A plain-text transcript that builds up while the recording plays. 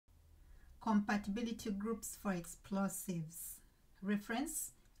Compatibility groups for explosives.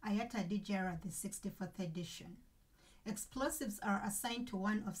 Reference, IATA DGR, the 64th edition. Explosives are assigned to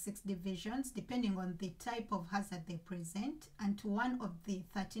one of 6 divisions depending on the type of hazard they present, and to one of the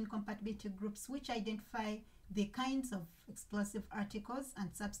 13 compatibility groups which identify the kinds of explosive articles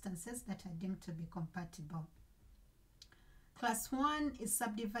and substances that are deemed to be compatible. Class 1 is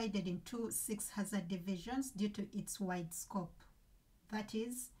subdivided into 6 hazard divisions due to its wide scope. That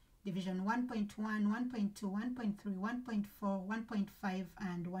is, Division 1.1, 1.2, 1.3, 1.4, 1.5,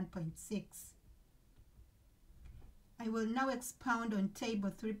 and 1.6. I will now expound on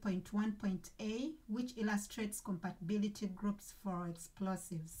Table 3.1.a, which illustrates compatibility groups for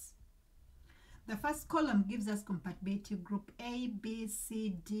explosives. The first column gives us compatibility group A, B, C,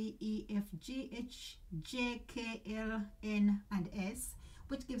 D, E, F, G, H, J, K, L, N, and S,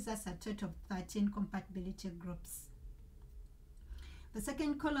 which gives us a total of 13 compatibility groups. The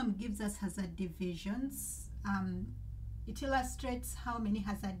second column gives us hazard divisions. It illustrates how many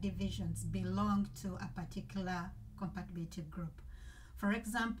hazard divisions belong to a particular compatibility group. For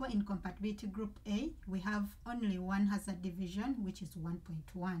example, in compatibility group A, we have only one hazard division, which is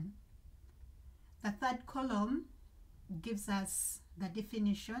 1.1. The third column gives us the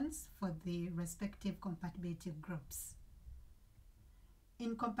definitions for the respective compatibility groups.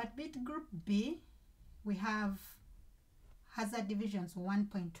 In compatibility group B, we have hazard divisions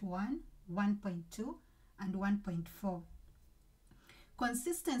 1.1, 1.2, and 1.4.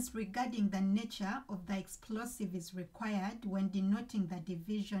 Consistency regarding the nature of the explosive is required when denoting the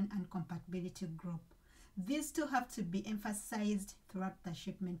division and compatibility group. These two have to be emphasized throughout the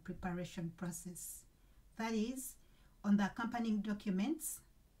shipment preparation process. That is, on the accompanying documents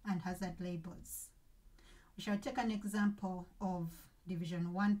and hazard labels. We shall take an example of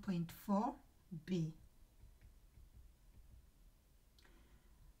Division 1.4b.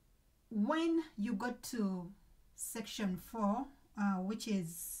 When you go to Section 4, which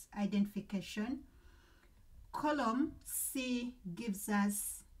is identification, column C gives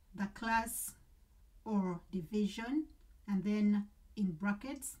us the class or division, and then in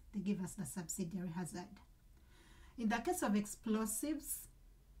brackets they give us the subsidiary hazard. In the case of explosives,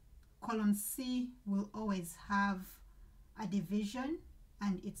 column C will always have a division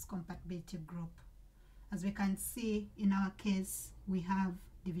and its compatibility group. As we can see, in our case we have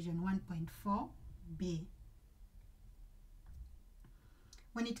Division 1.4b.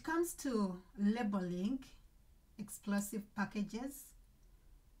 When it comes to labeling explosive packages,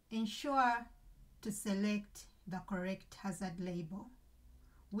 ensure to select the correct hazard label,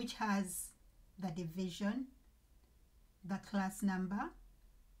 which has the division, the class number,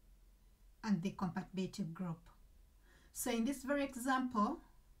 and the compatibility group. So in this very example,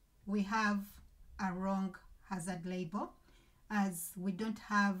 we have a wrong hazard label, as we don't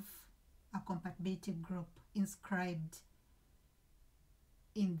have a compatibility group inscribed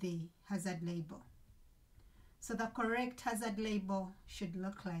in the hazard label. So the correct hazard label should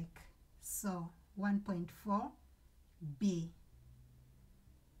look like so: 1.4b.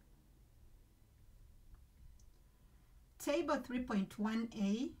 Table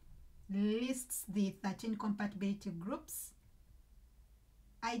 3.1a lists the 13 compatibility groups,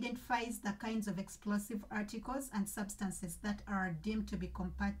 identifies the kinds of explosive articles and substances that are deemed to be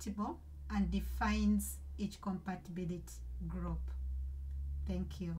compatible, and defines each compatibility group. Thank you.